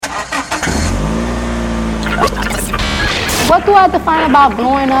What do I define about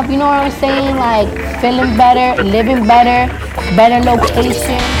growing up? You know what I'm saying? Like feeling better, living better, better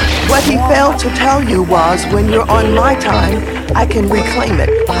location. What he failed to tell you was when you're on my time, I can reclaim it.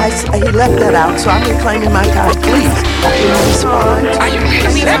 He left that out, so I'm reclaiming my time. Please, can you respond?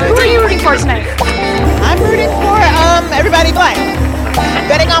 Who are you rooting for tonight? I'm rooting for everybody black.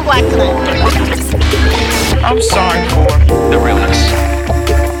 Betting on black tonight. I'm sorry for the realness.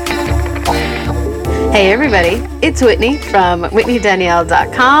 Hey everybody, it's Whitney from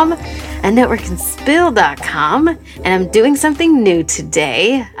WhitneyDanielle.com and NetworkandSpill.com, and I'm doing something new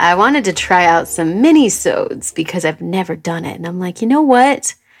today. I wanted to try out some minisodes because I've never done it, and I'm like, you know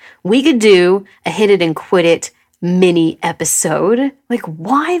what? We could do a hit it and quit it mini episode. Like,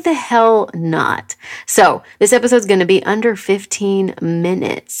 why the hell not? So this episode's going to be under 15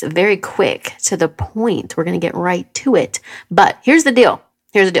 minutes, very quick, to the point. We're going to get right to it. But here's the deal.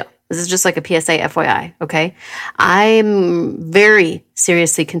 This is just like a PSA FYI, okay? I'm very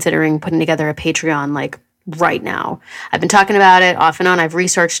seriously considering putting together a Patreon like right now. I've been talking about it off and on. I've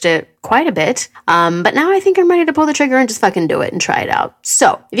researched it quite a bit. But now I think I'm ready to pull the trigger and just fucking do it and try it out.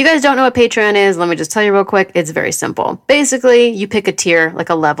 So if you guys don't know what Patreon is, let me just tell you real quick. It's very simple. Basically, you pick a tier, like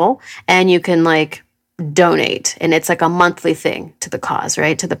a level, and you can like donate, and it's like a monthly thing to the cause,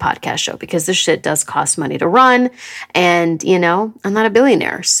 right? To the podcast show, because this shit does cost money to run, and you know, I'm not a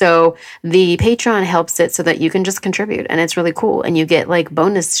billionaire, so the Patreon helps it so that you can just contribute, and it's really cool, and you get like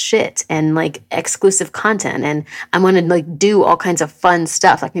bonus shit and like exclusive content, and I'm going to like do all kinds of fun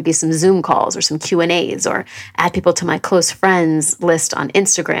stuff, like maybe some Zoom calls or some Q&As, or add people to my close friends list on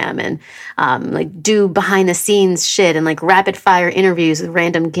Instagram, and like do behind the scenes shit and like rapid fire interviews with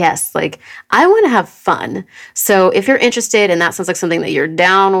random guests. Like, I want to have fun. So if you're interested and that sounds like something that you're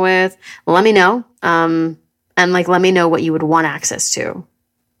down with, let me know. And like, let me know what you would want access to.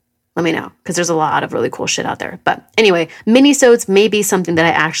 Let me know, because there's a lot of really cool shit out there. But anyway, minisodes may be something that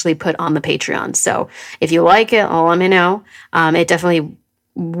I actually put on the Patreon. So if you like it, let me know. It definitely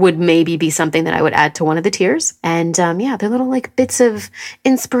would maybe be something that I would add to one of the tiers. And yeah, they're little like bits of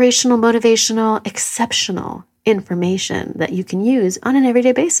inspirational, motivational, exceptional information that you can use on an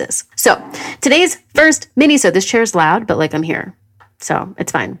everyday basis. So today's first minisode, this chair is loud, but like I'm here, so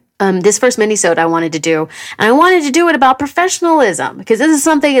it's fine. This first minisode I wanted to do, and I wanted to do it about professionalism, because this is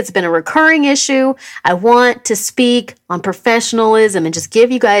something that's been a recurring issue. I want to speak on professionalism and just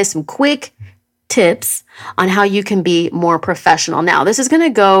give you guys some quick tips on how you can be more professional. Now, this is going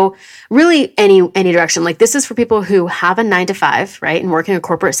to go really any direction. Like, this is for people who have a 9-to-5, right, and work in a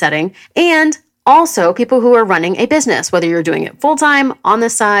corporate setting, and also people who are running a business, whether you're doing it full-time, on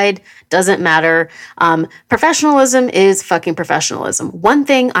the side, doesn't matter. Professionalism is fucking professionalism. One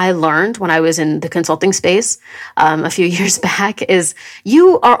thing I learned when I was in the consulting space a few years back is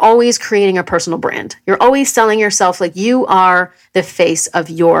you are always creating a personal brand. You're always selling yourself like you are the face of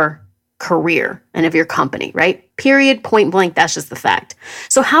your career and of your company, right? Period, point blank, that's just the fact.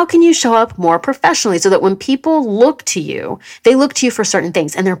 So how can you show up more professionally so that when people look to you, they look to you for certain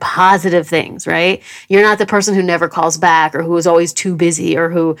things, and they're positive things, right? You're not the person who never calls back, or who is always too busy, or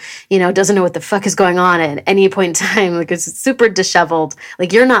who, you know, doesn't know what the fuck is going on at any point in time. Like, it's super disheveled.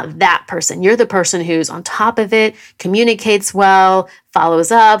 Like, you're not that person. You're the person who's on top of it, communicates well, follows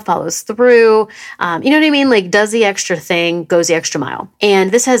up, follows through. You know what I mean? Like, does the extra thing, goes the extra mile.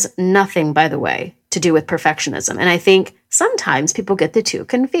 And this has nothing, by the way, to do with perfectionism. And I think sometimes people get the two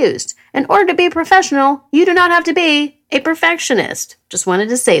confused. In order to be professional, you do not have to be a perfectionist. Just wanted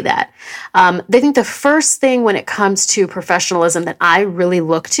to say that. I think the first thing when it comes to professionalism that I really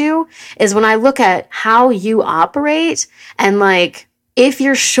look to is when I look at how you operate, and like, if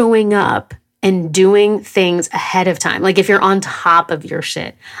you're showing up and doing things ahead of time, like if you're on top of your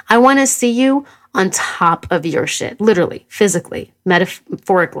shit. I want to see you on top of your shit, literally, physically,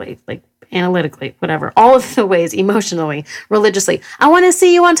 metaphorically, like analytically, whatever, all of the ways, emotionally, religiously. I want to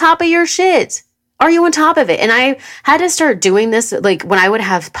see you on top of your shit. Are you on top of it? And I had to start doing this, like when I would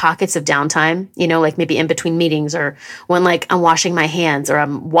have pockets of downtime, you know, like maybe in between meetings, or when like I'm washing my hands, or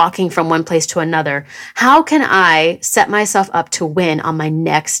I'm walking from one place to another. How can I set myself up to win on my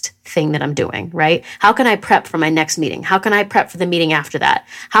next thing that I'm doing, right? How can I prep for my next meeting? How can I prep for the meeting after that?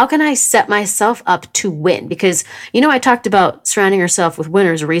 How can I set myself up to win? Because, you know, I talked about surrounding yourself with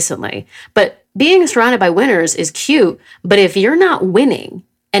winners recently, but being surrounded by winners is cute. But if you're not winning,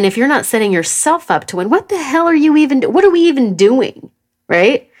 and if you're not setting yourself up to win, what the hell are you even, what are we even doing,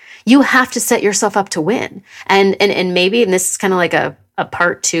 right? You have to set yourself up to win. And maybe, and this is kind of like a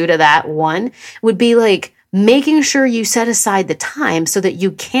part two to that one, would be like making sure you set aside the time so that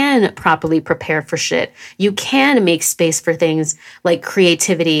you can properly prepare for shit. You can make space for things like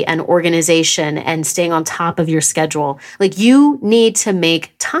creativity and organization and staying on top of your schedule. Like, you need to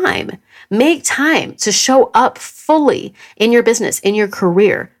make time. Make time to show up fully in your business, in your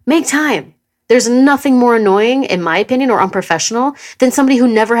career. Make time. There's nothing more annoying, in my opinion, or unprofessional than somebody who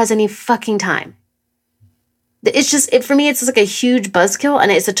never has any fucking time. It's just, for me, it's just like a huge buzzkill,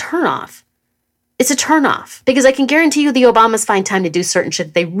 and it's a turnoff. It's a turnoff because I can guarantee you the Obamas find time to do certain shit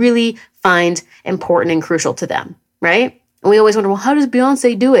that they really find important and crucial to them, right? And we always wonder, well, how does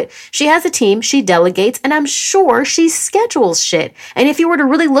Beyonce do it? She has a team, she delegates, and I'm sure she schedules shit. And if you were to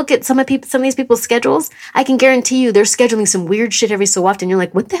really look at some of these people's schedules, I can guarantee you they're scheduling some weird shit every so often. You're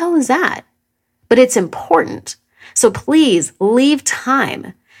like, what the hell is that? But it's important. So please leave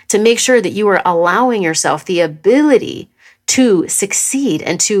time to make sure that you are allowing yourself the ability to succeed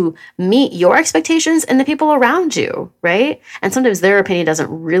and to meet your expectations and the people around you, right? And sometimes their opinion doesn't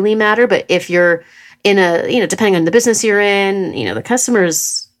really matter, but if you're in a, depending on the business you're in, the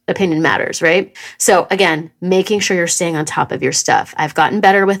customer's opinion matters, right? So again, making sure you're staying on top of your stuff. I've gotten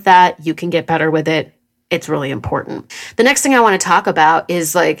better with that. You can get better with it. It's really important. The next thing I want to talk about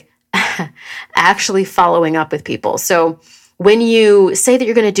is like actually following up with people. So when you say that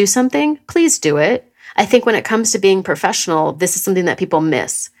you're going to do something, please do it. I think when it comes to being professional, this is something that people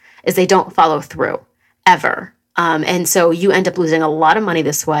miss, is they don't follow through ever. And so you end up losing a lot of money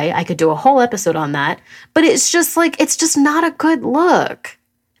this way. I could do a whole episode on that, but it's just not a good look.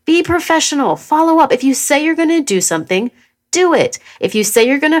 Be professional, follow up. If you say you're going to do something, do it. If you say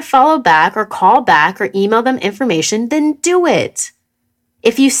you're going to follow back or call back or email them information, then do it.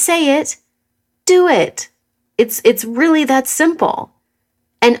 If you say it, do it. It's really that simple.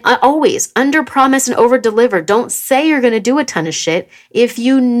 And always under promise and over deliver. Don't say you're going to do a ton of shit if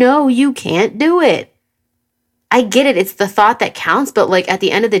you know you can't do it. I get it. It's the thought that counts, but like at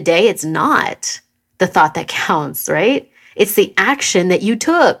the end of the day, it's not the thought that counts, right? It's the action that you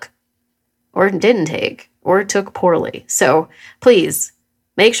took or didn't take or took poorly. So please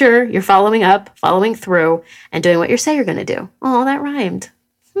make sure you're following up, following through, and doing what you say you're going to do. Oh, that rhymed.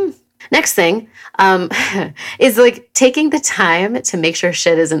 Next thing is like taking the time to make sure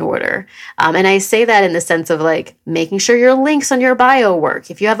shit is in order. And I say that in the sense of like making sure your links on your bio work.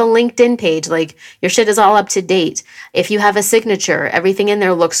 If you have a LinkedIn page, like your shit is all up to date. If you have a signature, everything in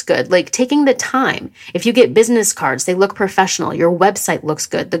there looks good. Like taking the time. If you get business cards, they look professional. Your website looks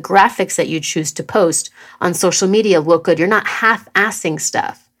good. The graphics that you choose to post on social media look good. You're not half-assing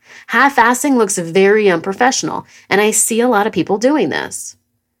stuff. Half-assing looks very unprofessional. And I see a lot of people doing this.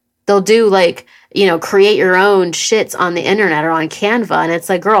 They'll do like, create your own shits on the internet or on Canva. And it's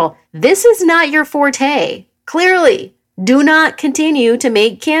like, girl, this is not your forte. Clearly, do not continue to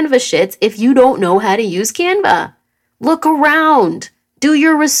make Canva shits if you don't know how to use Canva. Look around. Do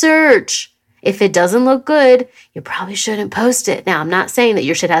your research. If it doesn't look good, you probably shouldn't post it. Now, I'm not saying that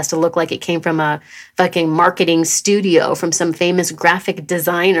your shit has to look like it came from a fucking marketing studio from some famous graphic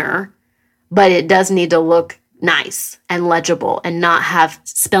designer, but it does need to look nice and legible and not have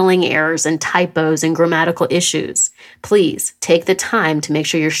spelling errors and typos and grammatical issues. Please take the time to make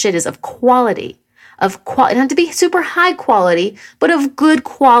sure your shit is of quality. It doesn't have to be super high quality, but of good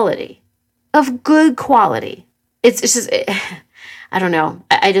quality. Of good quality. It's just, I don't know.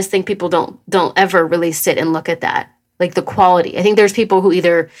 I just think people don't ever really sit and look at that. Like the quality. I think there's people who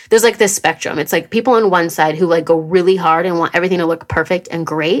there's like this spectrum. It's like people on one side who like go really hard and want everything to look perfect and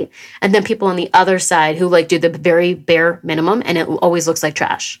great. And then people on the other side who like do the very bare minimum and it always looks like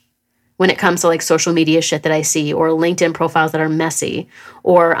trash. When it comes to like social media shit that I see or LinkedIn profiles that are messy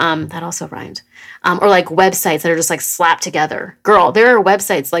or that also rhymed. Or like websites that are just like slapped together. Girl, there are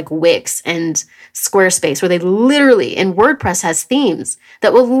websites like Wix and Squarespace where they literally, and WordPress has themes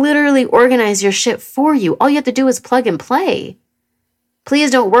that will literally organize your shit for you. All you have to do is plug and play.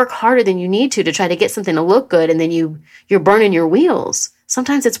 Please don't work harder than you need to try to get something to look good and then you're burning your wheels.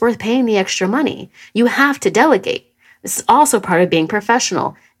 Sometimes it's worth paying the extra money. You have to delegate. This is also part of being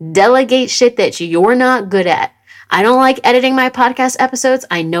professional. Delegate shit that you're not good at. I don't like editing my podcast episodes.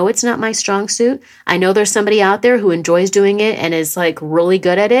 I know it's not my strong suit. I know there's somebody out there who enjoys doing it and is like really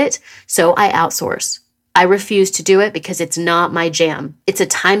good at it. So I outsource. I refuse to do it because it's not my jam. It's a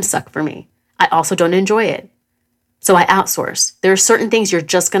time suck for me. I also don't enjoy it. So I outsource. There are certain things you're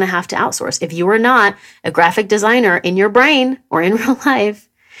just going to have to outsource. If you are not a graphic designer in your brain or in real life,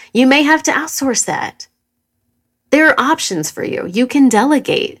 you may have to outsource that. There are options for you. You can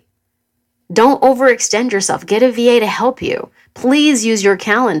delegate. Don't overextend yourself. Get a VA to help you. Please use your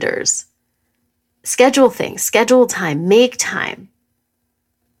calendars. Schedule things. Schedule time. Make time.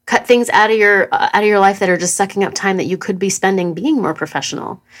 cut things out of your life that are just sucking up time that you could be spending being more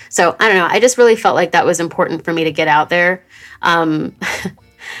professional. So I don't know. I just really felt like that was important for me to get out there. I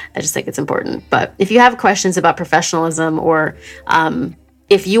just think it's important. But if you have questions about professionalism, or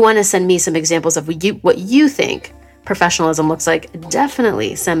if you want to send me some examples of what you think professionalism looks like,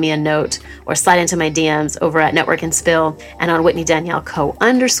 definitely send me a note or slide into my DMs over at Network and Spill and on Whitney Danielle Co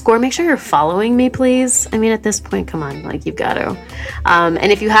 _. Make sure you're following me, please. I mean, at this point, come on, like, you've got to.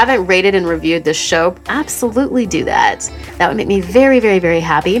 And if you haven't rated and reviewed this show, absolutely do that. That would make me very, very, very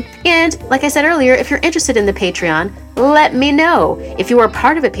happy. And like I said earlier, if you're interested in the Patreon, let me know. If you are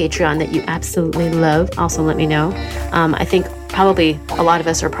part of a Patreon that you absolutely love, also let me know. I think probably a lot of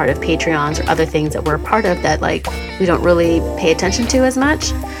us are part of Patreons or other things that we're a part of that, like, we don't really pay attention to as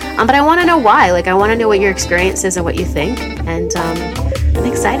much. But I want to know why. Like, I want to know what your experience is and what you think. And I'm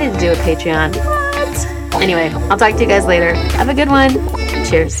excited to do a Patreon. What? Anyway, I'll talk to you guys later. Have a good one.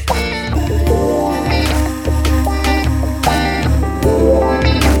 Cheers.